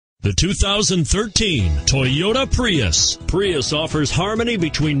The 2013 Toyota Prius. Prius offers harmony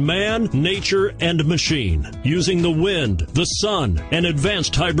between man, nature, and machine. Using the wind, the sun, and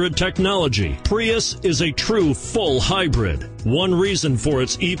advanced hybrid technology, Prius is a true full hybrid. One reason for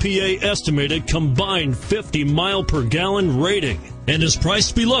its EPA estimated combined 50 mile per gallon rating, and is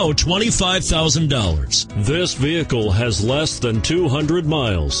priced below $25,000. This vehicle has less than 200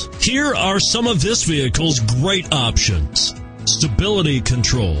 miles. Here are some of this vehicle's great options: stability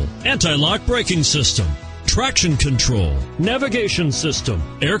control, anti-lock braking system, traction control, navigation system,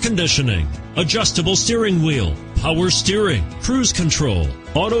 air conditioning, adjustable steering wheel, power steering, cruise control,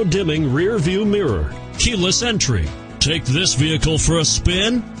 auto-dimming rear view mirror, keyless entry. Take this vehicle for a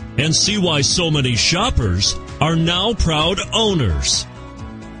spin and see why so many shoppers are now proud owners.